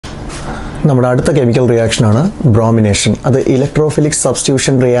നമ്മുടെ അടുത്ത chemical റിയാക്ഷനാണ് bromination. അത് ഇലക്ട്രോഫിലിക്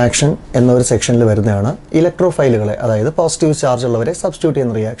സബ്സ്റ്റിറ്റ്യൂഷൻ റിയാക്ഷൻ എന്നൊരു സെക്ഷനിൽ വരുന്നതാണ്. ഇലക്ട്രോഫൈലുകളെ, അതായത് പോസിറ്റീവ് ചാർജ് ഉള്ളവരെ സബ്സ്റ്റിറ്റ്യൂട്ട്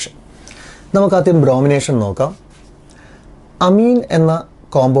ചെയ്യുന്ന റിയാക്ഷൻ. നമുക്ക് ആദ്യം ബ്രോമിനേഷൻ നോക്കാം. അമീൻ എന്ന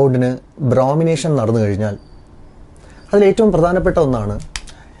കോമ്പൗണ്ടിന് ബ്രോമിനേഷൻ നടന്നു കഴിഞ്ഞാൽ അതിലേറ്റവും പ്രധാനപ്പെട്ട ഒന്നാണ്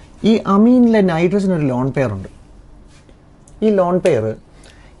ഈ അമീനിലെ നൈട്രജൻ ഒരു ലോൺ പെയർ ഉണ്ട്. ഈ ലോൺ പെയർ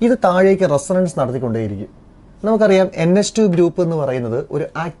ഇത് താഴേക്ക് റെസൊണൻസ് നടത്തിക്കൊണ്ടേയിരിക്കും. നമുക്കറിയാം NH2 ഗ്രൂപ്പ് എന്ന് പറയുന്നത് ഒരു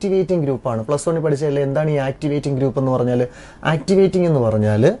ആക്ടിവേറ്റിംഗ് ഗ്രൂപ്പാണ്. പ്ലസ് വണ്ണിൽ പഠിച്ചതല്ലേ എന്താണ് ഈ ആക്ടിവേറ്റിംഗ് ഗ്രൂപ്പ് എന്ന് പറഞ്ഞാൽ? ആക്ടിവേറ്റിംഗ് എന്ന്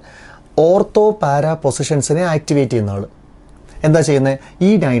പറഞ്ഞാൽ ഓർത്തോ പാരാ പൊസിഷൻസിനെ ആക്ടിവേറ്റ് ചെയ്യുന്ന ആൾ. എന്താ ചെയ്യുന്നത്? ഈ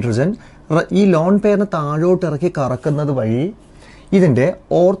നൈട്രജൻ ഈ ലോൺ പെയറിനെ താഴോട്ട് ഇറക്കി കറക്കുന്നത് വഴി ഇതിൻ്റെ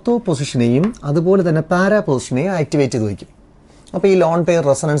ഓർത്തോ പൊസിഷനെയും അതുപോലെ തന്നെ പാരാ പൊസിഷനെയും ആക്ടിവേറ്റ് ചെയ്ത് വയ്ക്കും. അപ്പോൾ ഈ ലോൺ പെയർ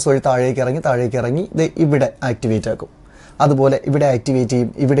റെസൊണൻസ് വഴി താഴേക്ക് ഇറങ്ങി ഇത് ഇവിടെ ആക്ടിവേറ്റ് ആക്കും. അതുപോലെ ഇവിടെ ആക്ടിവേറ്റ് ചെയ്യും,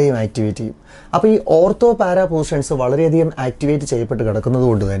 ഇവിടെയും ആക്ടിവേറ്റ് ചെയ്യും. അപ്പോൾ ഈ ഓർത്തോ പാരാ പൊസിഷൻസ് വളരെയധികം ആക്ടിവേറ്റ് ചെയ്യപ്പെട്ട് കിടക്കുന്നത്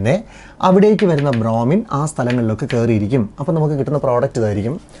കൊണ്ട് തന്നെ അവിടേക്ക് വരുന്ന ബ്രോമിൻ ആ സ്ഥലങ്ങളിലൊക്കെ കയറിയിരിക്കും. അപ്പോൾ നമുക്ക് കിട്ടുന്ന പ്രോഡക്റ്റ്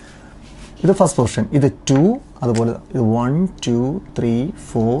ഇതായിരിക്കും. ഇത് ഫസ്റ്റ് പൊസിഷൻ, ഇത് 2, അതുപോലെ ഇത് 1 2 3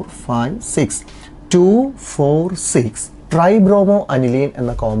 4 5 6 2 4 6 ട്രൈബ്രോമോ അനിലീൻ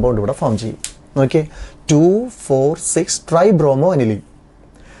എന്ന കോമ്പൗണ്ട് ഇവിടെ ഫോം ചെയ്യും. നോക്കിയേ, 2 4 6 ട്രൈബ്രോമോ അനിലീൻ.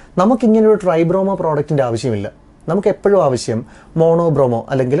 നമുക്കിങ്ങനൊരു ട്രൈബ്രോമോ പ്രോഡക്റ്റിൻ്റെ ആവശ്യമില്ല. നമുക്ക് എപ്പോഴും ആവശ്യം മോണോബ്രോമോ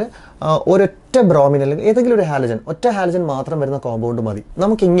അല്ലെങ്കിൽ ഒരൊറ്റ ബ്രോമിൻ അല്ലെങ്കിൽ ഏതെങ്കിലും ഒരു ഹാലജൻ, ഒറ്റ ഹാലജൻ മാത്രം വരുന്ന കോമ്പൗണ്ട് മതി.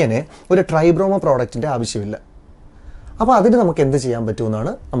 നമുക്കിങ്ങനെ ഒരു ട്രൈബ്രോമോ പ്രോഡക്റ്റിൻ്റെ ആവശ്യമില്ല. അപ്പോൾ അതിന് നമുക്ക് എന്ത് ചെയ്യാൻ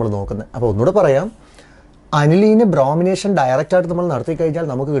പറ്റുമെന്നാണ് നമ്മൾ നോക്കുന്നത്. അപ്പോൾ ഒന്നുകൂടെ പറയാം, അനിലീന് ബ്രോമിനേഷൻ ഡയറക്റ്റായിട്ട് നമ്മൾ നടത്തി കഴിഞ്ഞാൽ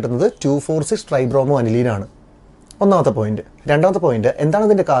നമുക്ക് കിട്ടുന്നത് 2,4,6 ട്രൈബ്രോമോ അനിലീനാണ്. ഒന്നാമത്തെ പോയിന്റ്. രണ്ടാമത്തെ പോയിന്റ്, എന്താണ്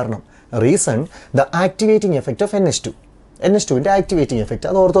ഇതിൻ്റെ കാരണം? Reason the activating effect of NH2ൻ്റെ activating effect.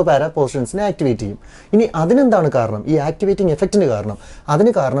 അത് ഓർത്തോ പാരാ പൊസിഷൻസിനെ ആക്ടിവേറ്റ് ചെയ്യും. ഇനി അതിനെന്താണ് കാരണം? ഈ ആക്ടിവേറ്റിംഗ് എഫക്റ്റിന് കാരണം,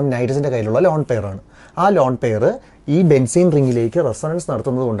 അതിന് കാരണം നൈട്രജൻ്റെ കയ്യിലുള്ള ലോൺ പെയർ ആണ്. ആ ലോൺ പെയർ ഈ ബെൻസീൻ റിങ്ങിലേക്ക് റെസൊണൻസ്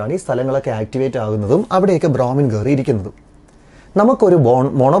നടത്തുന്നത് കൊണ്ടാണ് ഈ സ്ഥലങ്ങളൊക്കെ ആക്ടിവേറ്റ് ആകുന്നതും അവിടെയൊക്കെ ബ്രോമിൻ കയറിയിരിക്കുന്നതും. നമുക്കൊരു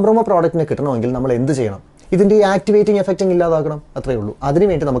മോണോബ്രോമോ പ്രോഡക്റ്റിനെ കിട്ടണമെങ്കിൽ നമ്മൾ എന്ത് ചെയ്യണം? ഇതിൻ്റെ ഈ ആക്ടിവേറ്റിംഗ് എഫക്റ്റ് ഇല്ലാതാക്കണം, അത്രയേ ഉള്ളൂ.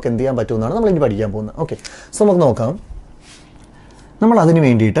 അതിനുവേണ്ടി നമുക്ക് എന്ത് ചെയ്യാൻ പറ്റുമെന്നാണ് നമ്മൾ ഇനി പഠിക്കാൻ പോകുന്നത്. ഓക്കെ, സോ നമുക്ക് നോക്കാം. നമ്മൾ അതിന്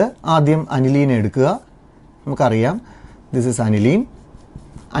വേണ്ടിയിട്ട് ആദ്യം അനിലീനെ എടുക്കുക. നമുക്കറിയാം this is aniline.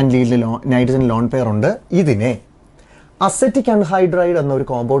 അനിലീനിൽ nitrogen lone pair ഉണ്ട്. ഇതിനെ അസെറ്റിക് അൺഹൈഡ്രൈഡ് എന്നൊരു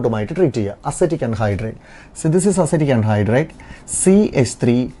കോമ്പൗണ്ടുമായിട്ട് ട്രീറ്റ് ചെയ്യുക. Acetic anhydride. So this is acetic anhydride,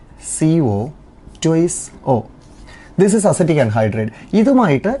 CH3CO twice O. This is acetic anhydride.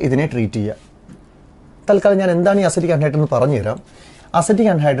 ഇതുമായിട്ട് ഇതിനെ ട്രീറ്റ് ചെയ്യുക. തൽക്കാലം ഞാൻ എന്താണ് ഈ അസെറ്റിക് അൺഹൈഡ്രൈഡ് എന്ന് പറഞ്ഞുതരാം.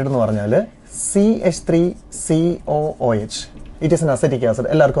 അസെറ്റിക് അൺഹൈഡ്രൈഡ് എന്ന് പറഞ്ഞാൽ CH3COOH. It is N acetic acid,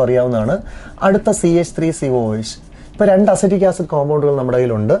 എല്ലാവർക്കും അറിയാവുന്നതാണ്. അടുത്ത CH3COOH. ഇപ്പോൾ 2 അസെറ്റിക് ആസിഡ് കോമ്പൗണ്ടുകൾ നമ്മുടെ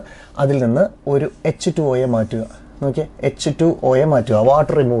കയ്യിലുണ്ട്. അതിൽ നിന്ന് ഒരു H2Oയെ മാറ്റുക. നോക്കിയേ, H2Oയെ മാറ്റുക,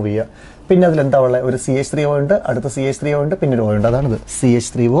 വാട്ടർ റിമൂവ് ചെയ്യുക. പിന്നെ അതിലെന്താ ഉള്ളത്? ഒരു CH3O ഉണ്ട്, അടുത്ത CH3O ഉണ്ട്, പിന്നെ ഒരു O ഉണ്ട്. അതാണിത്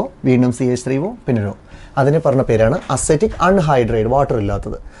CH3O, വീണ്ടും CH3O, പിന്നെ ഒരു O. അതിന് പറഞ്ഞ പേരാണ് അസെറ്റിക് അൺഹൈഡ്രൈഡ്, വാട്ടർ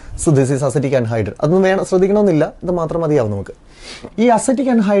ഇല്ലാത്തത്. So this is acetic anhydride. അതൊന്നും ശ്രദ്ധിക്കണമെന്നില്ല, ഇത് മാത്രം മതിയാവും നമുക്ക്. ഈ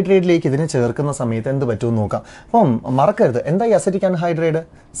അസെറ്റിക് അൺഹൈഡ്രൈഡിലേക്ക് ഇതിനെ ചേർക്കുന്ന സമയത്ത് എന്ത് പറ്റുമെന്ന് നോക്കാം. അപ്പം മറക്കരുത്, എന്താ ഈ അസെറ്റിക് അൺഹൈഡ്രൈഡ്?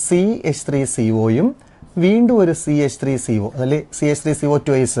 CH3COയും വീണ്ടും ഒരു CH3CO, അതല്ലേ CH3CO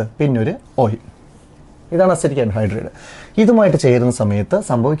twice, പിന്നൊരു ഓയിൽ. ഇതാണ് അസെറ്റിക് അൺഹൈഡ്രൈഡ്. ഇതുമായിട്ട് ചേരുന്ന സമയത്ത്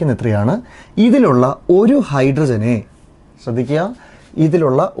സംഭവിക്കുന്ന ഇത്രയാണ്. ഇതിലുള്ള ഒരു ഹൈഡ്രജനെ, ശ്രദ്ധിക്കുക,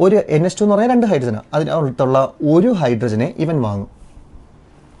 ഇതിലുള്ള ഒരു NH2 എന്ന് പറഞ്ഞാൽ 2 ഹൈഡ്രജനാണ്. അതിനകത്തുള്ള ഒരു ഹൈഡ്രജനെ ഇവൻ വാങ്ങും.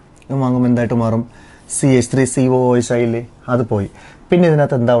 എന്തായിട്ട് മാറും? CH3COOH ആയില്ലേ, അത് പോയി. പിന്നെ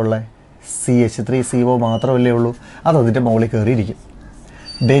ഇതിനകത്ത് എന്താ ഉള്ളത്? CH3CO മാത്രമല്ലേ ഉള്ളൂ. അത് അതിൻ്റെ മുകളിൽ കയറിയിരിക്കും.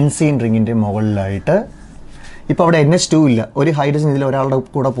 ബെൻസീൻ റിങ്ങിൻ്റെ മുകളിലായിട്ട് ഇപ്പോൾ അവിടെ NH2 ഇല്ല, ഒരു ഹൈഡ്രജൻ ഇതിൽ ഒരാളുടെ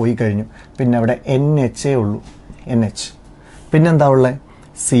കൂടെ പോയി കഴിഞ്ഞു. പിന്നെ അവിടെ NH ഉള്ളൂ, NH. പിന്നെന്താ ഉള്ളത്?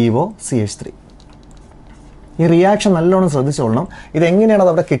 CO CH3. ഈ റിയാക്ഷൻ നല്ലോണം ശ്രദ്ധിച്ചോളണം. ഇതെങ്ങനെയാണ്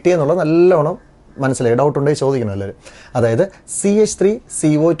അത് അവിടെ കിട്ടിയെന്നുള്ളത് നല്ലോണം മനസ്സിലായി. ഡൗട്ട് ഉണ്ടെങ്കിൽ ചോദിക്കണം എല്ലാവരും. അതായത്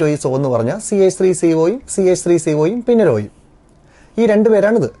CH3CO twice O എന്ന് പറഞ്ഞാൽ CH3COയും CH3COയും പിന്നെ ഒരു ഓയും. ഈ 2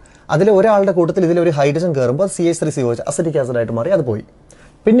 പേരാണിത്. അതിൽ ഒരാളുടെ കൂട്ടത്തിൽ ഇതിലൊരു ഹൈഡ്രജൻ കയറുമ്പോൾ CH3COH അസെറ്റിക് ആസിഡായിട്ട് മാറി, അത് പോയി.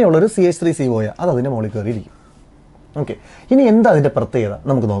 പിന്നെയുള്ളൊരു CH3CO, അത് അതിൻ്റെ മുകളിൽ കയറിയിരിക്കും. ഓക്കെ, ഇനി എന്താ അതിൻ്റെ പ്രത്യേകത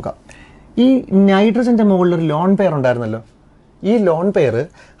നമുക്ക് നോക്കാം. ഈ നൈട്രജൻ്റെ മുകളിലൊരു ലോൺ പെയർ ഉണ്ടായിരുന്നല്ലോ. ഈ ലോൺ പെയർ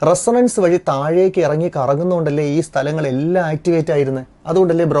റെസൊണൻസ് വഴി താഴേക്ക് ഇറങ്ങി കറങ്ങുന്നതുകൊണ്ടല്ലേ ഈ സ്ഥലങ്ങളെല്ലാം ആക്ടിവേറ്റ് ആയിരുന്നത്.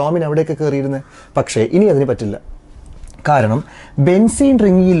 അതുകൊണ്ടല്ലേ ബ്രോമിൻ അവിടെയൊക്കെ കയറിയിരുന്നത്. പക്ഷേ ഇനി അതിന് പറ്റില്ല. കാരണം ബെൻസീൻ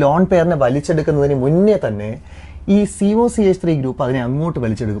റിങ് ഈ ലോൺ പെയറിനെ വലിച്ചെടുക്കുന്നതിന് മുന്നേ തന്നെ ഈ COCH3 ഗ്രൂപ്പ് അതിനെ അങ്ങോട്ട്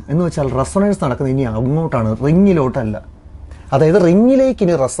വലിച്ചെടുക്കും. എന്ന് വെച്ചാൽ റെസൊണൻസ് നടക്കുന്നത് ഇനി അങ്ങോട്ടാണ്, റിങ്ങിലോട്ടല്ല. അതായത് റിങ്ങിലേക്ക്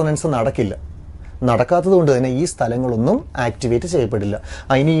ഇനി റെസൊണൻസ് നടക്കാത്തത് കൊണ്ട് തന്നെ ഈ സ്ഥലങ്ങളൊന്നും ആക്ടിവേറ്റ് ചെയ്യപ്പെടില്ല.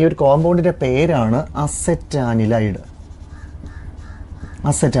 അതിന് ഈ ഒരു കോമ്പൗണ്ടിൻ്റെ പേരാണ് അസെറ്റാനിലൈഡ്.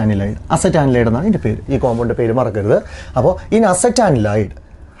 അസെറ്റാനിലൈഡ് എന്നാണ് ഇതിൻ്റെ പേര്. ഈ കോമ്പൗണ്ടിൻ്റെ പേര് മറക്കരുത്. അപ്പോൾ in അസെറ്റാനിലൈഡ്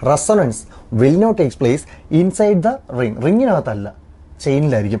resonance will not takes place inside the ring. റിങ്ങിനകത്തല്ല,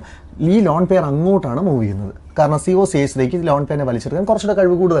 ചെയിനിലായിരിക്കും. ഈ ലോൺ പെയർ അങ്ങോട്ടാണ് മൂവ് ചെയ്യുന്നത്. കാരണം CO-CH3ക്ക് ലോൺ പെയറിനെ വലിച്ചെടുക്കാൻ കുറച്ചുകൂടെ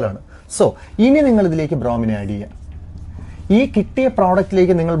കഴിവ് കൂടുതലാണ്. സോ ഇനി നിങ്ങൾ ഇതിലേക്ക് ബ്രോമിനെ ആഡ് ചെയ്യുക. ഈ കിട്ടിയ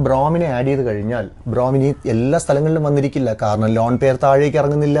പ്രോഡക്റ്റിലേക്ക് നിങ്ങൾ ബ്രോമിനെ ആഡ് ചെയ്ത് കഴിഞ്ഞാൽ ബ്രോമിനി എല്ലാ സ്ഥലങ്ങളിലും വന്നിരിക്കില്ല. കാരണം ലോൺ പെയർ താഴേക്ക്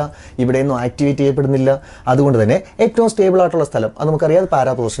ഇറങ്ങുന്നില്ല, ഇവിടെയൊന്നും ആക്ടിവേറ്റ് ചെയ്യപ്പെടുന്നില്ല. അതുകൊണ്ട് തന്നെ ഏറ്റവും സ്റ്റേബിൾ ആയിട്ടുള്ള സ്ഥലം അത് നമുക്കറിയാം,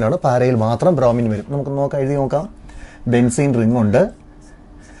 പാരാ പൊസിഷനാണ്. പാരയിൽ മാത്രം ബ്രോമിൻ വരും. നമുക്ക് എഴുതി നോക്കാം. ബെൻസീൻ റിംഗ് ഉണ്ട്,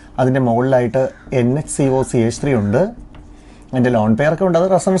 അതിൻ്റെ മുകളിലായിട്ട് NHCO-CH3 ഉണ്ട്, അതിൻ്റെ ലോൺ പെയറൊക്കെ ഉണ്ട്, അത്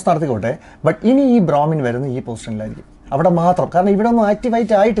റെസൊണൻസ് നടത്തിക്കോട്ടെ. ബട്ട് ഇനി ഈ ബ്രോമിൻ വരുന്ന ഈ പൊസിഷനിലായിരിക്കും, അവിടെ മാത്രം. കാരണം ഇവിടെ ഒന്നും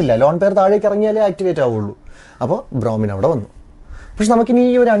ആക്ടിവേറ്റ് ആയിട്ടില്ല, ലോൺ പെയർ താഴേക്ക് ഇറങ്ങിയാലേ ആക്ടിവേറ്റ് ആവുള്ളൂ. അപ്പോൾ ബ്രോമിൻ അവിടെ വന്നു. പക്ഷെ നമുക്കിനി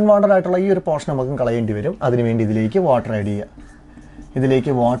ഈ ഒരു അൺവാണ്ടഡ് ആയിട്ടുള്ള ഈ ഒരു പോർഷൻ നമുക്ക് കളയേണ്ടി വരും. അതിനുവേണ്ടി ഇതിലേക്ക് വാട്ടർ ആഡ് ചെയ്യുക.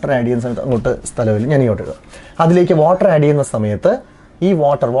 ഇതിലേക്ക് വാട്ടർ ആഡ് ചെയ്യുന്ന സമയത്ത് അങ്ങോട്ട് സ്ഥലമില്ല, ഞാൻ ഇങ്ങോട്ട് ഇടുക. അതിലേക്ക് വാട്ടർ ആഡ് ചെയ്യുന്ന സമയത്ത് ഈ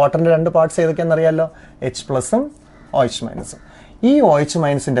വാട്ടറിൻ്റെ 2 പാർട്സ് ഏതൊക്കെയാണെന്നറിയാമല്ലോ, H+ഉം OH-. ഈ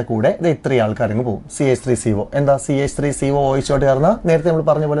OH- കൂടെ ഇത് ഇത്രയും ആൾക്കാരങ്ങ് പോകും. CH3CO എന്താ, CH3CO OH ആയിട്ട് ചേർന്നാൽ നേരത്തെ നമ്മൾ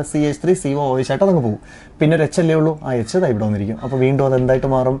പറഞ്ഞ പോലെ CH3CO OH ആയിട്ട് അതങ്ങ് പോകും. പിന്നെ ഒരു H അല്ലേ ഉള്ളൂ, ആ H ഇവിടെ വന്നിരിക്കും. അപ്പോൾ വീണ്ടും അത് എന്തായിട്ട്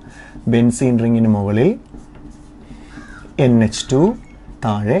മാറും, ബെൻസീൻ റിങ്ങിന് മുകളിൽ NH2,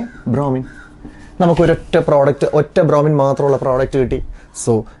 താഴെ ബ്രോമിൻ. നമുക്ക് ഒറ്റ ബ്രോമിൻ മാത്രമുള്ള പ്രോഡക്റ്റ് കിട്ടി.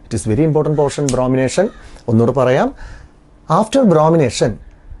 So it is very important portion, bromination. ഒന്നുകൂടെ പറയാം, after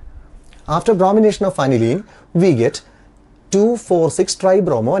bromination of aniline we get 2,4,6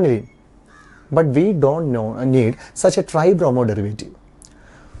 tribromo aniline, but we don't need such a tribromo derivative.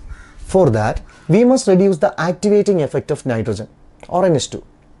 For that, we must reduce the activating effect of nitrogen or NH2.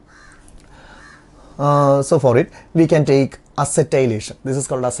 So for it, we can take acetylation. This is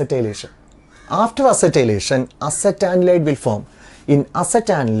called acetylation. After acetylation, acetanilide will form. In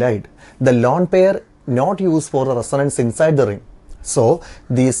acetanilide, the lone pair not used for the resonance inside the ring. So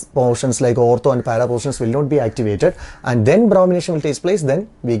these portions like ortho and para portions will not be activated, and then bromination will take place. Then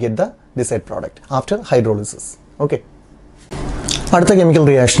we get the desired product after hydrolysis. Okay. അടുത്ത chemical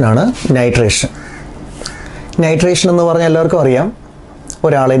reaction ആണ് nitration. Nitration എന്ന് പറഞ്ഞാൽ എല്ലാവർക്കും അറിയാം,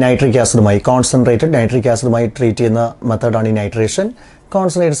 ഒരാളെ nitric ആസിഡുമായി concentrated nitric ആസിഡുമായി treat ചെയ്യുന്ന മെത്തേഡാണ് ഈ നൈട്രേഷൻ.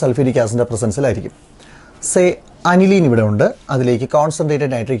 കോൺസെൻട്രേറ്റഡ് സൾഫ്യൂരിക് ആസിഡിൻ്റെ പ്രസൻസിലായിരിക്കും. സേ അനിലീൻ ഇവിടെ ഉണ്ട്, അതിലേക്ക്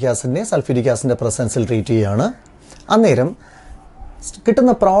കോൺസെൻട്രേറ്റഡ് നൈട്രിക് ആസിഡിനെ സൾഫ്യൂരിക് ആസിഡിൻ്റെ പ്രസൻസിൽ ട്രീറ്റ് ചെയ്യുകയാണ്. അന്നേരം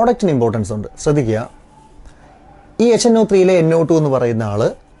കിട്ടുന്ന പ്രോഡക്റ്റിന് ഇമ്പോർട്ടൻസ് ഉണ്ട്. ശ്രദ്ധിക്കുക, ഈ HNO3-ലെ NO2 എന്ന് പറയുന്ന ആൾ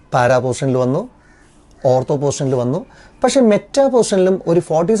പാരാ പോർഷനിൽ വന്നു, ഓർത്തോ പോർഷനിൽ വന്നു. പക്ഷേ മെറ്റാ പോർഷനിലും ഒരു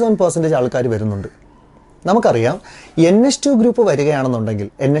 47% ആൾക്കാർ വരുന്നുണ്ട്. നമുക്കറിയാം NH2 ഗ്രൂപ്പ് വരികയാണെന്നുണ്ടെങ്കിൽ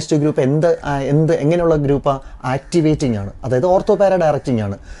NH2 ഗ്രൂപ്പ് എങ്ങനെയുള്ള ഗ്രൂപ്പാണ്, ആക്ടിവേറ്റിംഗ് ആണ്, അതായത് ഓർത്തോ പാര ഡയറക്റ്റിംഗ്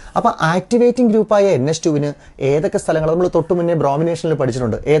ആണ്. അപ്പോൾ ആക്ടിവേറ്റിംഗ് ഗ്രൂപ്പായ NH2-ന് ഏതൊക്കെ സ്ഥലങ്ങൾ നമ്മൾ തൊട്ട് മുന്നേ ബ്രോമിനേഷനിൽ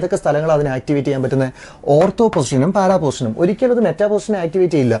പഠിച്ചിട്ടുണ്ട്, ഏതൊക്കെ സ്ഥലങ്ങൾ അതിനെ ആക്ടിവേറ്റ് ചെയ്യാൻ പറ്റുന്നത്, ഓർത്തോ പൊസിഷനും പാരാ പൊസിഷനും. ഒരിക്കലും അത് മെറ്റാ പൊസിഷനെ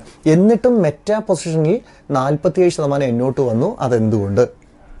ആക്ടിവേറ്റ് ചെയ്യില്ല. എന്നിട്ടും മെറ്റാ പൊസിഷനിൽ 47% NO2 വന്നു. അതെന്തുകൊണ്ട്,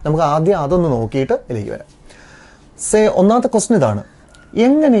 നമുക്ക് ആദ്യം അതൊന്ന് നോക്കിയിട്ട് ഇതിലേക്ക് വരാം. ഒന്നാമത്തെ ക്വസ്റ്റ്യൻ ഇതാണ്,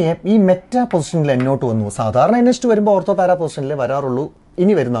 എങ്ങനെ ഈ മെറ്റാ പൊസിഷനിൽ NO2 വന്നു? സാധാരണ NH2 വരുമ്പോൾ ഓർത്തോ പാരാ പൊസിഷനിലേ വരാറുള്ളൂ.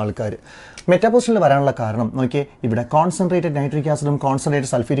 ഇനി വരുന്ന ആൾക്കാർ മെറ്റാ പൊസിഷനിൽ വരാനുള്ള കാരണം നോക്കിയേ, ഇവിടെ കോൺസെൻട്രേറ്റഡ് നൈട്രിക് ആസിഡും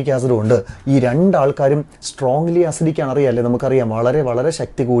കോൺസെൻട്രേറ്റഡ് സൾഫ്യൂരിക് ആസിഡും ഉണ്ട്. ഈ 2 ആൾക്കാരും സ്ട്രോങ്ലി ആസിഡിക് ആണ്, അറിയാമല്ലേ, നമുക്കറിയാം. വളരെ വളരെ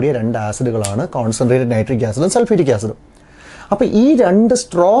ശക്തി കൂടിയ 2 ആസിഡുകളാണ് കോൺസെൻട്രേറ്റഡ് നൈട്രിക് ആസിഡും സൾഫ്യൂരിക് ആസിഡും. അപ്പോൾ ഈ 2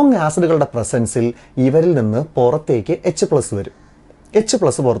 സ്ട്രോങ് ആസിഡുകളുടെ പ്രസൻസിൽ ഇവരിൽ നിന്ന് പുറത്തേക്ക് H+ വരും. H+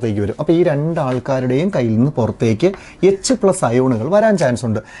 പുറത്തേക്ക് വരും. അപ്പോൾ ഈ 2 ആൾക്കാരുടെയും കയ്യിൽ നിന്ന് പുറത്തേക്ക് H+ അയോണുകൾ വരാൻ ചാൻസ്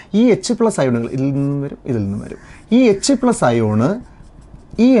ഉണ്ട്. ഈ H+ അയോണുകൾ ഇതിൽ നിന്നും വരും, ഇതിൽ നിന്നും വരും. ഈ H+ അയോണ്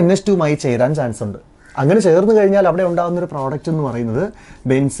ഈ NH2മായി ചേരാൻ ചാൻസ് ഉണ്ട്. അങ്ങനെ ചേർന്ന് കഴിഞ്ഞാൽ അവിടെ ഉണ്ടാകുന്നൊരു പ്രോഡക്റ്റ് എന്ന് പറയുന്നത്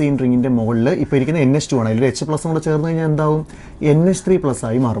ബെൻസീൻ റിങ്ങിൻ്റെ മുകളിൽ ഇപ്പോൾ ഇരിക്കുന്ന NH2 ആണ്, അതിൽ H+ കൂടെ ചേർന്ന് കഴിഞ്ഞാൽ എന്താവും, NH3+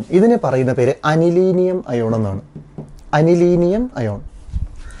 ആയി മാറും. ഇതിനെ പറയുന്ന പേര് അനിലീനിയം അയോൺ എന്നാണ്. അനിലീനിയം അയോൺ.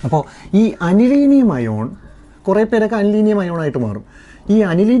 അപ്പോൾ ഈ അനിലീനിയം അയോൺ കുറേ പേരൊക്കെ അനിലീനിയം അയോണായിട്ട് മാറും. ഈ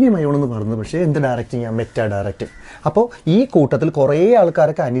അനിലീനിയം അയോൺ എന്ന് പറയുന്നത് പക്ഷേ എന്ത് ഡയറക്റ്റിംഗ് ആണ്, മെറ്റാ ഡയറക്റ്റിംഗ്. അപ്പോൾ ഈ കൂട്ടത്തിൽ കുറേ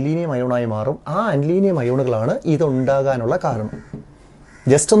ആൾക്കാരൊക്കെ അനിലീനിയം അയോണായി മാറും. ആ അനിലീനിയം അയോണുകളാണ് ഇതുണ്ടാകാനുള്ള കാരണം.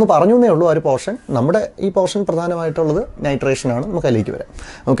 ജസ്റ്റ് ഒന്ന് പറഞ്ഞു എന്നേ ഉള്ളൂ ആ ഒരു പോർഷൻ. നമ്മുടെ ഈ പോർഷൻ പ്രധാനമായിട്ടുള്ളത് നൈട്രേഷനാണ്. നമുക്ക് അതിലേക്ക് വരാം.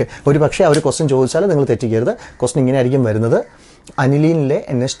 ഓക്കെ, ഒരു പക്ഷേ അവർ ക്വസ്റ്റ്യൻ ചോദിച്ചാൽ നിങ്ങൾ തെറ്റിക്കരുത്. ക്വസ്റ്റ്യൻ ഇങ്ങനെ ആയിരിക്കും വരുന്നത്, അനിലീനിലെ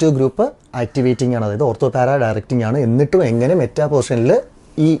NH2 ഗ്രൂപ്പ് ആക്ടിവേറ്റിംഗ് ആണ്, അതായത് ഓർത്തോ പാരാ ഡയറക്റ്റിംഗ് ആണ്. എന്നിട്ടും എങ്ങനെ മെറ്റാ പോർഷനിൽ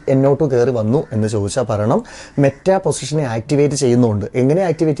ഈ NO2 കയറി വന്നു എന്ന് ചോദിച്ചാൽ പറയണം, മെറ്റാ പൊസിഷനെ ആക്ടിവേറ്റ് ചെയ്യുന്നുണ്ട്. എങ്ങനെ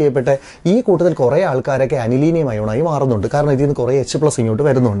ആക്ടിവേറ്റ് ചെയ്യപ്പെട്ടെ, ഈ കൂട്ടത്തിൽ കുറേ ആൾക്കാരൊക്കെ അനിലീനിയം അയോണായി മാറുന്നുണ്ട്. കാരണം ഇതിൽ നിന്ന് കുറേ H+ ഇങ്ങോട്ട്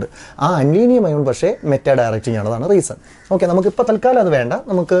വരുന്നുണ്ട്. ആ അനിലീനിയം അയോൺ പക്ഷേ മെറ്റാ ഡയറക്റ്റിംഗ് ആണ്, അതാണ് റീസൺ. ഓക്കെ, നമുക്കിപ്പോൾ തൽക്കാലം അത് വേണ്ട,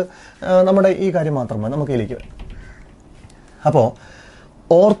 നമുക്ക് നമ്മുടെ ഈ കാര്യം മാത്രം മതി, നമുക്ക് ഇതിലേക്ക് വരാം. അപ്പോൾ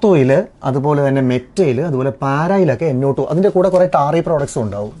ഓർത്തോയിൽ, അതുപോലെ തന്നെ മെറ്റയിൽ, അതുപോലെ പാരയിലൊക്കെ NO2, അതിൻ്റെ കൂടെ കുറേ ടാറി പ്രോഡക്ട്സും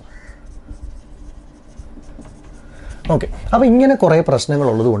ഉണ്ടാവും. ഓക്കെ, അപ്പോൾ ഇങ്ങനെ കുറേ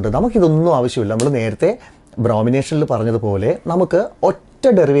പ്രശ്നങ്ങളുള്ളത് കൊണ്ട് നമുക്കിതൊന്നും ആവശ്യമില്ല. നമ്മൾ നേരത്തെ ബ്രോമിനേഷനിൽ പറഞ്ഞതുപോലെ നമുക്ക് ഒറ്റ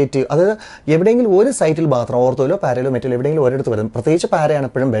ഒറ്റ ഡെറിവേറ്റീവ്, അത് എവിടെയെങ്കിലും ഒരു സൈറ്റിൽ മാത്രം, ഓർത്തോയിലോ പാരയിലോ മെറ്റലോ എവിടെയെങ്കിലും ഒരിടത്ത് വരുന്നത്, പ്രത്യേകിച്ച് പാരയാണ്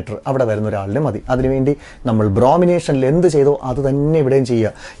എപ്പോഴും ബെറ്റർ, അവിടെ വരുന്ന ഒരാളിന് മതി. അതിനുവേണ്ടി നമ്മൾ ബ്രോമിനേഷനിൽ എന്ത് ചെയ്തോ അത് തന്നെ ഇവിടെയും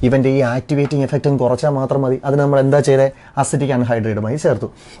ചെയ്യുക. ഇവൻ്റെ ഈ ആക്ടിവേറ്റിംഗ് എഫക്റ്റും കുറച്ചാൽ മാത്രം മതി. അതിന് നമ്മൾ എന്താ ചെയ്തത്? അസറ്റിക് ആൻഹൈഡ്രേറ്റുമായി ചേർത്തു.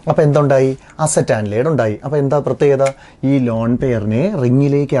 അപ്പോൾ എന്തുണ്ടായി? അസറ്റാൻലേഡ് ഉണ്ടായി. അപ്പോൾ എന്താ പ്രത്യേകത? ഈ ലോൺ പെയറിനെ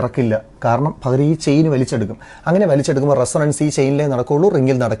റിങ്ങിലേക്ക് ഇറക്കില്ല, കാരണം പകരം ഈ ചെയിൻ വലിച്ചെടുക്കും. അങ്ങനെ വലിച്ചെടുക്കുമ്പോൾ റെസൊണൻസ് ഈ ചെയിനിലേ നടക്കുകയുള്ളൂ,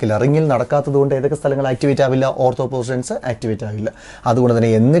 റിങ്ങിൽ നടക്കില്ല. റിങ്ങിൽ നടക്കാത്തത് കൊണ്ട് ഏതൊക്കെ സ്ഥലങ്ങൾ ആക്ടിവേറ്റ് ആവില്ല? ഓർത്തോ പൊസിഷൻസ് ആക്ടിവേറ്റ് ആവില്ല. അതുകൊണ്ട് തന്നെ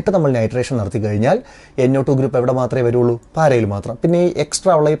എന്നിട്ട് നമ്മൾ നൈട്രേഷൻ നടത്തി കഴിഞ്ഞാൽ NO2 ഗ്രൂപ്പ് എവിടെ മാത്രമേ വരുള്ളൂ? പാരയിൽ മാത്രം. പിന്നെ ഈ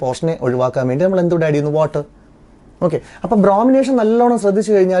എക്സ്ട്രാ ഉള്ള ഈ പോർഷനെ ഒഴിവാക്കാൻ വേണ്ടി നമ്മൾ എന്തുകൊണ്ട് ആഡ് ചെയ്യുന്നു? വാട്ടർ. ഓക്കെ, അപ്പോൾ ബ്രോമിനേഷൻ നല്ലോണം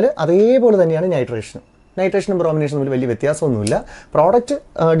ശ്രദ്ധിച്ചു കഴിഞ്ഞാൽ അതേപോലെ തന്നെയാണ് നൈട്രേഷനും. നൈട്രേഷനും ബ്രോമിനേഷനും തമ്മിൽ വലിയ വ്യത്യാസമൊന്നുമില്ല. പ്രോഡക്റ്റ്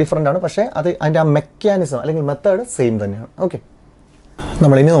ഡിഫറൻ്റ് ആണ്, പക്ഷേ അതിൻ്റെ ആ മെക്കാനിസം അല്ലെങ്കിൽ മെത്തേഡ് സെയിം തന്നെയാണ്. ഓക്കെ,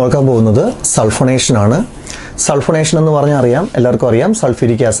 നമ്മളിനി നോക്കാൻ പോകുന്നത് സൾഫോണേഷനാണ്. സൾഫോണേഷൻ എന്ന് പറഞ്ഞാൽ അറിയാം, എല്ലാവർക്കും അറിയാം,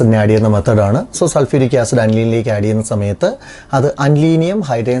 സൾഫ്യൂരിക് ആസിഡിനെ ആഡ് ചെയ്യുന്ന മെത്തേഡാണ്. സോ സൾഫ്യൂരിക് ആസിഡ് അൻലീനിലേക്ക് ആഡ് ചെയ്യുന്ന സമയത്ത് അത് അൻലീനിയം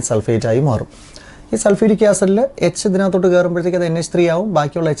ഹൈഡ്രജൻ സൾഫേറ്റ് ആയി മാറും. ഈ സൾഫ്യൂരിക് ആസിഡിൽ H ഇതിനകത്തോട്ട് കയറുമ്പോഴത്തേക്ക് അത് NH3 ആവും,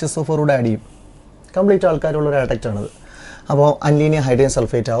 ബാക്കിയുള്ള HSO4 കൂടെ ആഡ് ചെയ്യും. കംപ്ലീറ്റ് ആൾക്കാരുള്ള ഒരു ആറ്റക്റ്റാണത്. അപ്പോൾ അൻലീനിയം ഹൈഡ്രജൻ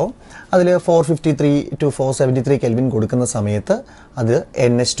സൾഫേറ്റ് ആവും. അതിൽ 453 to 473 കെൽവിൻ കൊടുക്കുന്ന സമയത്ത് അത്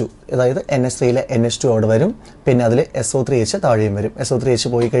NH2, അതായത് NH3-ലെ NH2 അവിടെ വരും. പിന്നെ അതിൽ SO3H താഴെയും വരും. SO3H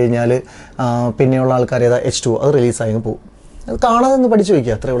പോയി കഴിഞ്ഞാൽ പിന്നെയുള്ള ആൾക്കാർ ഏതാ? H2, അത് റിലീസായി പോകും. അത് കാണാതെ ഒന്ന് പഠിച്ചു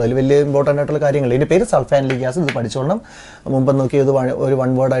വയ്ക്കുക, അത്രേ ഉള്ളൂ. അതിൽ വലിയ ഇമ്പോർട്ടൻ്റ് ആയിട്ടുള്ള കാര്യങ്ങൾ. ഇതിൻ്റെ പേര് സൾഫാനിലിക് ആസിഡ്. ഇത് പഠിച്ചോളണം. മുമ്പ് നോക്കിയത് ഒരു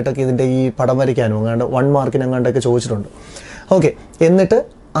 1 വേർഡായിട്ടൊക്കെ ഇതിൻ്റെ ഈ പടം വരയ്ക്കാനും അങ്ങാണ്ട് 1 മാർക്കിന് അങ്ങാണ്ടൊക്കെ ചോദിച്ചിട്ടുണ്ട്. ഓക്കെ, എന്നിട്ട്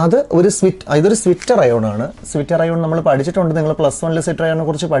അത് ഇതൊരു സ്വിറ്റർ അയോണാണ്. സ്വിറ്റർ അയോൺ നമ്മൾ പഠിച്ചിട്ടുണ്ട്, നിങ്ങൾ +1 സ്വിറ്റർ അയോണിനെ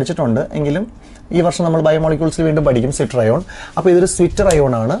കുറിച്ച് പഠിച്ചിട്ടുണ്ട്. എങ്കിലും ഈ വർഷം നമ്മൾ ബയോമോളിക്യൂൾസിൽ വീണ്ടും പഠിക്കും സ്വിറ്റർ അയോൺ. അപ്പോൾ ഇതൊരു സ്വിറ്റർ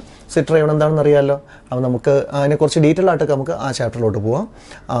അയോണാണ്. സ്വിറ്റർ അയോൺ എന്താണെന്ന് അറിയാമല്ലോ. അപ്പോൾ നമുക്ക് അതിനെക്കുറിച്ച് ഡീറ്റെയിൽ ആയിട്ടൊക്കെ നമുക്ക് ആ ചാപ്റ്ററിലോട്ട് പോവാം.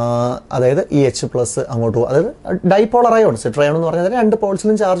 അതായത് ഈ H+ അങ്ങോട്ട് പോകും. അതായത് ഡൈപോളർ അയോൺ. സ്വിറ്റർ അയോൺ എന്ന് പറഞ്ഞാൽ 2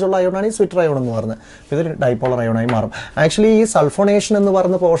 പോൾസിലും ചാർജുള്ള അയോണാണ് ഈ സ്വിറ്റർ അയോൺ എന്ന് പറഞ്ഞത്. അപ്പോൾ ഇതൊരു ഡൈപോളർ അയോണായി മാറും. ആക്ച്വലി ഈ സൾഫോണേഷൻ എന്ന്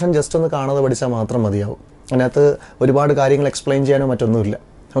പറയുന്ന പോർഷൻ ജസ്റ്റ് ഒന്ന് കാണാതെ പഠിച്ചാൽ മാത്രം മതിയാവും. അതിനകത്ത് ഒരുപാട് കാര്യങ്ങൾ എക്സ്പ്ലെയിൻ ചെയ്യാനോ മറ്റൊന്നുമില്ല.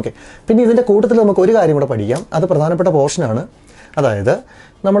 ഓക്കെ, പിന്നെ ഇതിൻ്റെ കൂട്ടത്തിൽ നമുക്ക് ഒരു കാര്യം കൂടെ പഠിക്കാം. അത് പ്രധാനപ്പെട്ട പോർഷനാണ്. അതായത്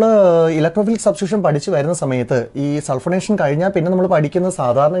നമ്മൾ ഇലക്ട്രോഫിലിക് സബ്സ്റ്റിറ്റ്യൂഷൻ പഠിച്ചു വരുന്ന സമയത്ത് ഈ സൾഫോണേഷൻ കഴിഞ്ഞാൽ പിന്നെ നമ്മൾ പഠിക്കുന്നത്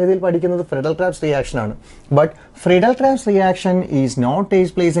സാധാരണഗതിയിൽ പഠിക്കുന്നത് Friedel-crafts റിയാക്ഷനാണ്. But Friedel-crafts reaction is not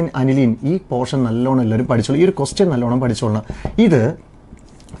takes place in aniline. ഈ പോർഷൻ നല്ലോണം എല്ലാവരും പഠിച്ചോളൂ. ഈ ഒരു ക്വസ്റ്റ്യൻ നല്ലോണം പഠിച്ചോളണം. ഇത്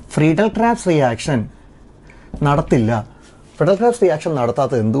ഫ്രീഡൽ-ക്രാഫ്റ്റ്സ് റിയാക്ഷൻ നടത്തില്ല. ഫ്രീഡൽ-ക്രാഫ്റ്റ്സ് റിയാക്ഷൻ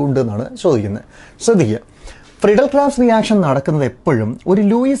നടത്താത്തത് എന്തുകൊണ്ടെന്നാണ് ചോദിക്കുന്നത്. ശ്രദ്ധിക്കുക, ഫ്രീഡൽ-ക്രാഫ്റ്റ്സ് റിയാക്ഷൻ നടക്കുന്നത് എപ്പോഴും ഒരു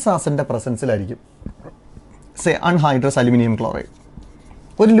ലൂയിസ് ആസിഡിൻ്റെ പ്രസൻസിലായിരിക്കും. Anhydrous aluminium chloride.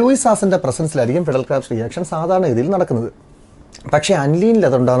 ഒരു ലൂയിസ് ആസിഡിൻ്റെ പ്രസൻസിലായിരിക്കും ഫ്രീഡൽ-ക്രാഫ്റ്റ്സ് റിയാക്ഷൻ സാധാരണഗതിയിൽ നടക്കുന്നത്. പക്ഷേ അൻലീനിൽ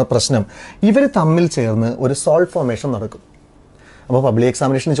അതുണ്ടാകുന്ന പ്രശ്നം, ഇവർ തമ്മിൽ ചേർന്ന് ഒരു സോൾട്ട് ഫോർമേഷൻ നടക്കും. അപ്പോൾ പബ്ലിക്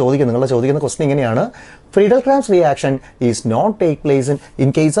എക്സാമിനേഷന് നിങ്ങളുടെ ചോദിക്കുന്ന ക്വസ്റ്റൻ ഇങ്ങനെയാണ്: Friedel-crafts reaction is not take place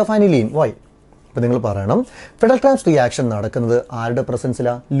in case of aniline. Y? അപ്പോൾ നിങ്ങൾ പറയണം, ഫ്രീഡൽ-ക്രാഫ്റ്റ്സ് റിയാക്ഷൻ നടക്കുന്നത് ആരുടെ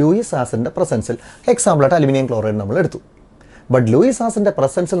പ്രസൻസിലാണ്? ലൂയിസ് ആസിഡിൻ്റെ പ്രസൻസിൽ. എക്സാമ്പിളായിട്ട് അലുമിനിയം ക്ലോറൈഡ് നമ്മൾ എടുത്തു. ബട്ട് ലൂയിസ് ആസിഡിൻ്റെ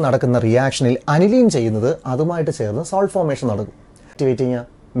പ്രസൻസിൽ നടക്കുന്ന റിയാക്ഷനിൽ അനിലീൻ ചെയ്യുന്നത് അതുമായിട്ട് ചേർന്ന് സോൾട്ട് ഫോർമേഷൻ നടക്കും. ആക്ടിവേറ്റിംഗ്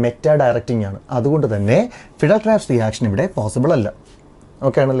മെറ്റാ ഡയറക്റ്റിംഗ് ആണ്. അതുകൊണ്ട് തന്നെ ഫ്രീഡൽ-ക്രാഫ്റ്റ്സ് റിയാക്ഷൻ ഇവിടെ പോസിബിൾ അല്ല.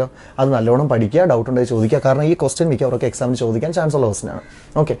 ഓക്കെ ആണല്ലോ? അത് നല്ലോണം പഠിക്കുക, ഡൗട്ട് ഉണ്ടെങ്കിൽ ചോദിക്കുക. കാരണം ഈ ക്വസ്റ്റ്യൻ മിക്കവർക്ക് എക്സാമിന് ചോദിക്കാൻ ചാൻസ് ഉള്ള ക്വസ്റ്റ്യനാണ്.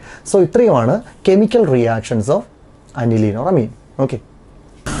 ഓക്കെ, സോ ഇത്രയുമാണ് chemical reactions of aniline or Ameen. Okay,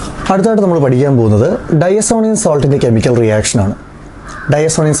 അടുത്തായിട്ട് നമ്മൾ പഠിക്കാൻ പോകുന്നത് ഡയസോണിയം സോൾട്ടിൻ്റെ കെമിക്കൽ റിയാക്ഷനാണ്.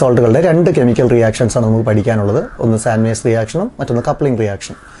 ഡയസോണിയം സോൾട്ടുകളുടെ 2 കെമിക്കൽ റിയാക്ഷൻസാണ് നമുക്ക് പഠിക്കാനുള്ളത്. ഒന്ന് സാൻമേസ് റിയാക്ഷനും മറ്റൊന്ന് കപ്ലിംഗ്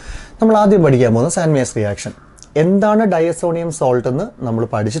റിയാക്ഷൻ. നമ്മൾ ആദ്യം പഠിക്കാൻ പോകുന്നത് സാൻമേസ് റിയാക്ഷൻ. എന്താണ് ഡയസോണിയം സോൾട്ട് എന്ന് നമ്മൾ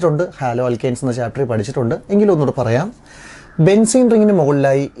പഠിച്ചിട്ടുണ്ട്, ഹാലോ അൽക്കെയിൻസ് എന്ന ചാപ്റ്ററിൽ പഠിച്ചിട്ടുണ്ട്. എങ്കിലും ഒന്നുകൂടെ പറയാം. ബെൻസീൻ റിങ്ങിന്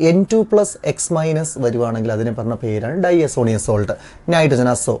മുകളിലായി N2+X- വരുവാണെങ്കിൽ അതിനെ പറഞ്ഞ പേരാണ് ഡൈഅസോണിയം സോൾട്ട്. നൈട്രജൻ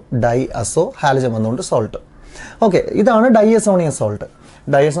അസോ, ഡൈ അസോ, ഹാലജൻ വന്നുകൊണ്ട് സോൾട്ട്. ഓക്കെ, ഇതാണ് ഡൈഅസോണിയം സോൾട്ട്.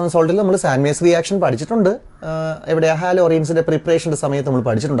 ഡയസോണിയം സോൾട്ടിൽ നമ്മൾ സാൻമേസ് റിയാക്ഷൻ പഠിച്ചിട്ടുണ്ട്. എവിടെയാ? ഹാലോ ഒറിയൻസിൻ്റെ പ്രിപ്പറേഷൻ്റെ സമയത്ത് നമ്മൾ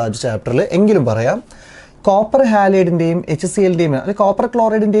പഠിച്ചിട്ടുണ്ട് ആ ചാപ്റ്ററിൽ. എങ്കിലും പറയാം, കോപ്പർ ഹാലൈഡിൻ്റെയും HCl-ൻ്റെയും അല്ലെങ്കിൽ കോപ്പർ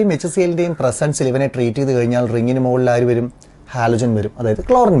ക്ലോറൈഡിൻ്റെയും HCl-ൻ്റെയും പ്രസൻസിൽ ഇവനെ ട്രീറ്റ് ചെയ്ത് കഴിഞ്ഞാൽ റിങ്ങിന് മുകളിൽ ആര് വരും? ഹാലജൻ വരും, അതായത്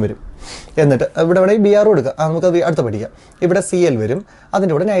ക്ലോറിൻ വരും. എന്നിട്ട് ഇവിടെ BR എടുക്കുക, നമുക്കത് അടുത്ത് പഠിക്കാം. ഇവിടെ Cl വരും,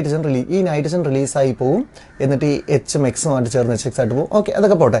 അതിൻ്റെ കൂടെ നൈട്രജൻ ഈ നൈട്രജൻ റിലീസായി പോവും. എന്നിട്ട് ഈ H-ഉം X-ഉം ആയിട്ട് ചേർന്ന് HX ആയിട്ട് പോകും. ഓക്കെ,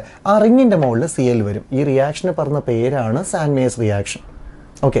 അതൊക്കെ പോട്ടെ. ആ റിങ്ങിൻ്റെ മുകളിൽ Cl വരും. ഈ റിയാക്ഷന് പറഞ്ഞ പേരാണ് സാൻമേസ് റിയാക്ഷൻ.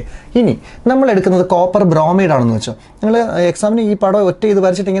 ഓക്കെ, ഇനി നമ്മൾ എടുക്കുന്നത് കോപ്പർ ബ്രോമൈഡ് ആണെന്ന് വെച്ചോ. നിങ്ങൾ എക്സാമിന് ഈ പടം ഒറ്റ ഇത്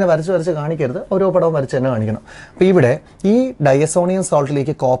വരച്ചിട്ട് ഇങ്ങനെ വരച്ച് കാണിക്കരുത്, ഓരോ പടവും വരച്ച് തന്നെ കാണിക്കണം. അപ്പോൾ ഇവിടെ ഈ ഡയസോണിയം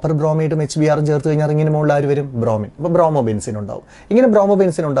സോൾട്ടിലേക്ക് കോപ്പർ ബ്രോമൈഡും HBr-ഉം ചേർത്ത് കഴിഞ്ഞാൽ ഇങ്ങനെ മുകളിൽ ആര് വരും? ബ്രോമിൻ. അപ്പോൾ ബ്രോമോബെൻസിൻ ഉണ്ടാവും. ഇങ്ങനെ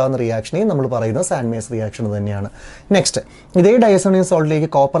ബ്രോമോബെൻസിൻ ഉണ്ടാകുന്ന റിയാക്ഷനെയും നമ്മൾ പറയുന്നത് സാൻമേസ് റിയാക്ഷൻ തന്നെയാണ്. നെക്സ്റ്റ്, ഇതേ ഡയസോണിയം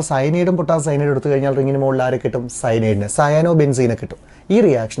സോൾട്ടിലേക്ക് കോപ്പർ സയനൈഡും പൊട്ടാസ് സയനൈഡും എടുത്തു കഴിഞ്ഞാൽ റിങ്ങിന് മുകളിൽ ആരെ കിട്ടും? സയനൈഡിനെ, സയാനോ ബെൻസീനെ കിട്ടും. ഈ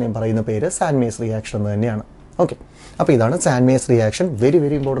റിയാക്ഷനെയും പറയുന്ന പേര് സാൻമേസ് റിയാക്ഷൻ എന്ന് തന്നെയാണ്. ഓക്കെ, അപ്പോൾ ഇതാണ് സാൻമേസ് reaction. Very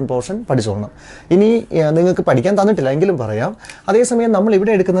very important portion, പഠിച്ചോളണം. ഇനി നിങ്ങൾക്ക് പഠിക്കാൻ തന്നിട്ടില്ല എങ്കിലും പറയാം. അതേസമയം നമ്മൾ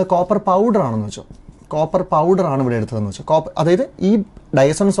ഇവിടെ എടുക്കുന്നത് കോപ്പർ പൗഡർ ആണെന്ന് വെച്ചോ, കോപ്പർ പൗഡറാണ് ഇവിടെ എടുത്തതെന്ന് വെച്ചാൽ അതായത് ഈ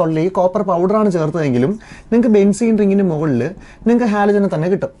ഡയസോൺ സോൾട്ടിലേക്ക് കോപ്പർ പൗഡറാണ് ചേർത്തതെങ്കിലും നിങ്ങൾക്ക് ബെൻസീൻ റിങ്ങിന് മുകളിൽ നിങ്ങൾക്ക് ഹാലജനെ തന്നെ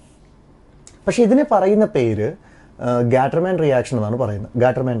കിട്ടും. പക്ഷേ ഇതിനെ പറയുന്ന പേര് ഗാറ്റർമാൻ റിയാക്ഷൻ എന്നാണ് പറയുന്നത്.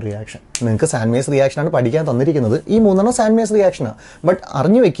 ഗാറ്റർമാൻ റിയാക്ഷൻ. നിങ്ങൾക്ക് സാൻമേസ് റിയാക്ഷനാണ് പഠിക്കാൻ തന്നിരിക്കുന്നത്. ഈ മൂന്നെണ്ണം സാൻമേസ് റിയാക്ഷനാണ്. ബട്ട്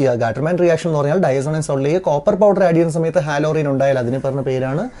അറിഞ്ഞു വെക്കുക, ഗാറ്റർമാൻ റിയാക്ഷൻ എന്ന് പറഞ്ഞാൽ ഡയസോൺ സോൾട്ടിലേക്ക് കോപ്പർ പൗഡർ ആഡ് ചെയ്യുന്ന സമയത്ത് ഹാലോറിൻ ഉണ്ടായാൽ അതിന് പറഞ്ഞ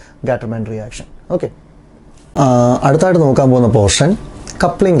പേരാണ് ഗാറ്റർമാൻ റിയാക്ഷൻ. ഓക്കെ, അടുത്തായിട്ട് നോക്കാൻ പോകുന്ന പോർഷൻ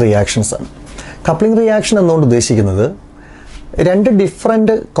കപ്ലിംഗ് റിയാക്ഷൻസ് ആണ്. കപ്ലിംഗ് റിയാക്ഷൻ എന്നുകൊണ്ട് ഉദ്ദേശിക്കുന്നത് രണ്ട്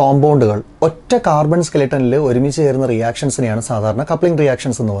ഡിഫറെൻറ്റ് കോമ്പൗണ്ടുകൾ ഒറ്റ കാർബൺ സ്കെലറ്റനിൽ ഒരുമിച്ച് ചേരുന്ന റിയാക്ഷൻസിനെയാണ് സാധാരണ കപ്ലിംഗ്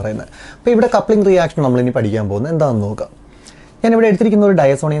റിയാക്ഷൻസ് എന്ന് പറയുന്നത്. അപ്പോൾ ഇവിടെ കപ്ലിംഗ് റിയാക്ഷൻ നമ്മളിനി പഠിക്കാൻ പോകുന്നത് എന്താണെന്ന് നോക്കാം. ഞാനിവിടെ എടുത്തിരിക്കുന്ന ഒരു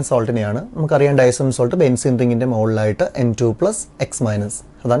ഡയസോണിയം സോൾട്ടിനെയാണ്. നമുക്കറിയാം ഡയസോണിയം സോൾട്ട് ബെൻസീൻ റിങ്ങിൻ്റെ മുകളിലായിട്ട് N2+X-,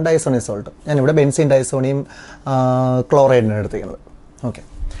 അതാണ് ഡയസോണിയം സോൾട്ട്. ഞാനിവിടെ ബെൻസീൻ ഡയസോണിയം ക്ലോറൈഡിനാണ് എടുത്തിരിക്കുന്നത്. ഓക്കെ,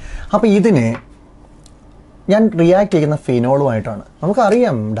 അപ്പോൾ ഇതിനെ ഞാൻ റിയാക്ട് ചെയ്യുന്ന ഫിനോളുമായിട്ടാണ്.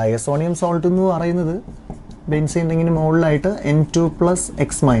 നമുക്കറിയാം ഡയസോണിയം സോൾട്ട് എന്ന് പറയുന്നത് ബെൻസീൻ റിങ്ങിന് മുകളിലായിട്ട്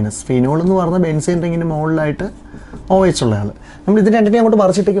N2+X-, ഫിനോൾ എന്ന് പറഞ്ഞ ബെൻസീൻ റിങ്ങിന് മുകളിലായിട്ട് OH ഉള്ള ആൾ. നമ്മൾ ഇതിന് രണ്ടിനെയും അങ്ങോട്ട്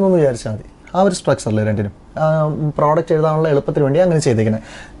മറിച്ചിട്ടേക്കുന്നു എന്ന് വിചാരിച്ചാൽ മതി. ആ ഒരു സ്ട്രക്ചറിൽ രണ്ടിനും പ്രോഡക്റ്റ് എഴുതാനുള്ള എളുപ്പത്തിന് വേണ്ടി അങ്ങനെ ചെയ്തേക്കുന്നത്.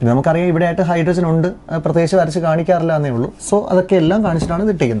 പിന്നെ നമുക്കറിയാം ഇവിടെ ആയിട്ട് ഹൈഡ്രജൻ ഉണ്ട്, പ്രത്യേകിച്ച് വരച്ച് കാണിക്കാറില്ല എന്നേ ഉള്ളൂ. സോ അതൊക്കെ എല്ലാം കാണിച്ചിട്ടാണ്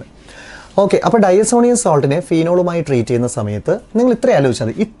ഇത് ഇട്ടിരിക്കുന്നത്. ഓക്കെ, അപ്പോൾ ഡയസോണിയം സോൾട്ടിനെ ഫീനോളുമായി ട്രീറ്റ് ചെയ്യുന്ന സമയത്ത് നിങ്ങൾ ഇത്രയും ആലോചിച്ചാൽ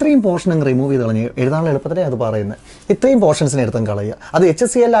മതി. ഇത്രയും പോർഷൻ നിങ്ങൾ റിമൂവ് ചെയ്ത് കളഞ്ഞ് എഴുതാനുള്ള എളുപ്പത്തിനെ അത് പറയുന്നത്. ഇത്രയും പോർഷൻസിനെ എടുത്തും കളയുക. അത്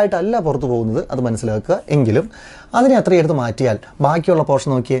HCl ആയിട്ടല്ല പുറത്ത് പോകുന്നത്, അത് മനസ്സിലാക്കുക. എങ്കിലും അതിനെ അത്രയും എടുത്ത് മാറ്റിയാൽ ബാക്കിയുള്ള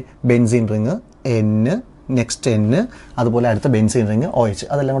പോർഷൻ നോക്കിയേ, benzene ring N, next N, അതുപോലെ അടുത്ത ബെൻസീൻ റിങ് OH,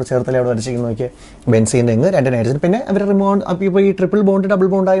 അതെല്ലാം കൂടെ ചേർത്തല്ലേ അവിടെ വരച്ചിരിക്കുന്ന നോക്കിയേ. ബെൻസീൻ റിങ്, രണ്ട് നൈട്രജൻ, പിന്നെ അവർ റിമൂവ്. അപ്പോൾ ഇപ്പോൾ ഈ ട്രിപ്പിൾ ബോണ്ട് ഡബിൾ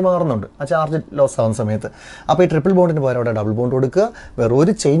ബോണ്ടായി മാറുന്നുണ്ട് ആ ചാർജ് ലോസ് ആവുന്ന സമയത്ത്. അപ്പോൾ ഈ ട്രിപ്പിൾ ബോണ്ടിന് പകരം അവിടെ ഡബിൾ ബോണ്ട് കൊടുക്കുക. വേറെ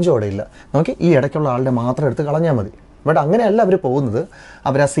ഒരു ചേഞ്ചും അവിടെ ഇല്ല. നോക്കി, ഈ ഇടയ്ക്കുള്ള ആളുടെ മാത്രം എടുത്ത് കളഞ്ഞാൽ മതി. ബട്ട് അങ്ങനെയല്ല അവർ പോകുന്നത്.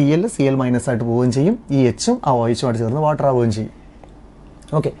 അവർ ആ Cl ആയിട്ട് പോവുകയും ചെയ്യും. ഈ Hഉം ആ OH ആയിട്ട് ചേർന്ന് വാട്ടർ ആവുകയും ചെയ്യും.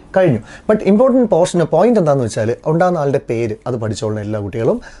 ഓക്കെ, കഴിഞ്ഞു. ബട്ട് ഇമ്പോർട്ടൻറ്റ് പോയിന്റ് എന്താണെന്ന് വെച്ചാൽ ഉണ്ടാകുന്ന ആളുടെ പേര് അത് പഠിച്ചോളുന്ന എല്ലാ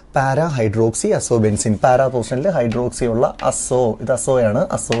കുട്ടികളും. Para hydroxy അസോബെൻസീൻ. പാരാ പോർഷനിൽ ഹൈഡ്രോക്സി ഉള്ള ഇത് അസോയാണ്,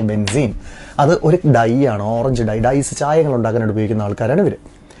 അസോബെൻസീൻ. അത് ഒരു ഡൈ ആണ്, ഓറഞ്ച് ഡൈസ് ചായങ്ങൾ ഉണ്ടാക്കാൻ ഉപയോഗിക്കുന്ന ആൾക്കാരാണ് ഇവർ.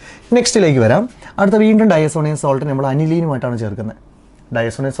 നെക്സ്റ്റിലേക്ക് വരാം. അടുത്ത വീണ്ടും ഡയസോണിയം സോൾട്ട് നമ്മൾ അനിലീനുമായിട്ടാണ് ചേർക്കുന്നത്.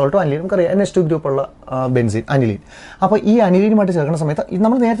 ഡയസോണിയം സോൾട്ടും അനിലീനും നമുക്കറിയാം NH2 ഗ്രൂപ്പുള്ള ബെൻസീൻ, അനിലീൻ. അപ്പോൾ ഈ അനിലീനുമായിട്ട് ചേർക്കുന്ന സമയത്ത്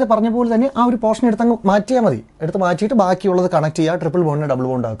നമ്മൾ നേരത്തെ പറഞ്ഞ പോലെ തന്നെ ആ ഒരു പോർഷൻ എടുത്തങ്ങ് മാറ്റിയാൽ മതി. എടുത്ത് മാറ്റിയിട്ട് ബാക്കിയുള്ളത് കണക്ട് ചെയ്യുക, ട്രിപ്പിൾ ബോണ്ടിനെ ഡബിൾ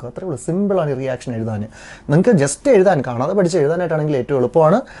ബോണ്ട് ആക്കുക. അത്രേ ഉള്ളൂ. സിമ്പിളാണ് ഈ റിയാക്ഷൻ എഴുതാൻ. നിങ്ങൾക്ക് ജസ്റ്റ് എഴുതാൻ, കാണാതെ പഠിച്ച് എഴുതാനായിട്ടാണെങ്കിൽ ഏറ്റവും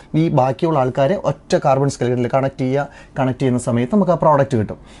എളുപ്പമാണ്. ഈ ബാക്കിയുള്ള ആൾക്കാരെ ഒറ്റ കാർബൺ സ്കെലറ്റനിൽ കണക്ട് ചെയ്യുന്ന സമയത്ത് നമുക്ക് ആ പ്രോഡക്റ്റ്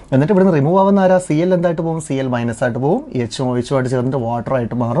കിട്ടും. എന്നിട്ട് ഇവിടുന്ന് റിമൂവ് ആവുന്ന ആരാ? Cl എന്തായിട്ട് പോകും? Cl- ആയിട്ട് പോകും. H OH ആയിട്ട് ചേർന്നിട്ട് വാട്ടർ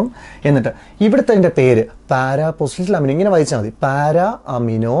ആയിട്ട് മാറും. എന്നിട്ട് ഇവിടുത്തെ പേര് പാരാ പൊസിഷനിൽ അമിനോ, ഇങ്ങനെ വായിച്ചാൽ മതി. Para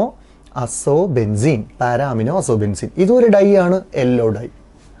amino അസോബെൻസീൻ. Para amino അസോബെൻസീൻ. ഇതൊരു ഡൈ ആണ്, yellow dye.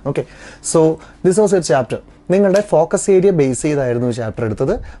 Okay, so this was A chapter. നിങ്ങളുടെ ഫോക്കസ് ഏരിയ ബേസ് ചെയ്തായിരുന്നു ചാപ്റ്റർ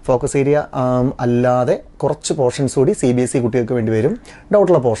എടുത്തത്. ഫോക്കസ് ഏരിയ അല്ലാതെ കുറച്ച് പോർഷൻസ് കൂടി CBSE കുട്ടികൾക്ക് വേണ്ടി വരും.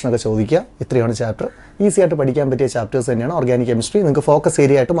 ഡൗട്ടുള്ള പോർഷനൊക്കെ ചോദിക്കുക. ഇത്രയാണ് ചാപ്റ്റർ. ഈസി ആയിട്ട് പഠിക്കാൻ പറ്റിയ ചാപ്റ്റേഴ്സ് തന്നെയാണ്. ഓർഗാനിക് കെമിസ്ട്രി നിങ്ങൾക്ക് ഫോക്കസ്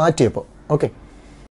ഏരിയ ആയിട്ട് മാറ്റിയപ്പോൾ. ഓക്കെ.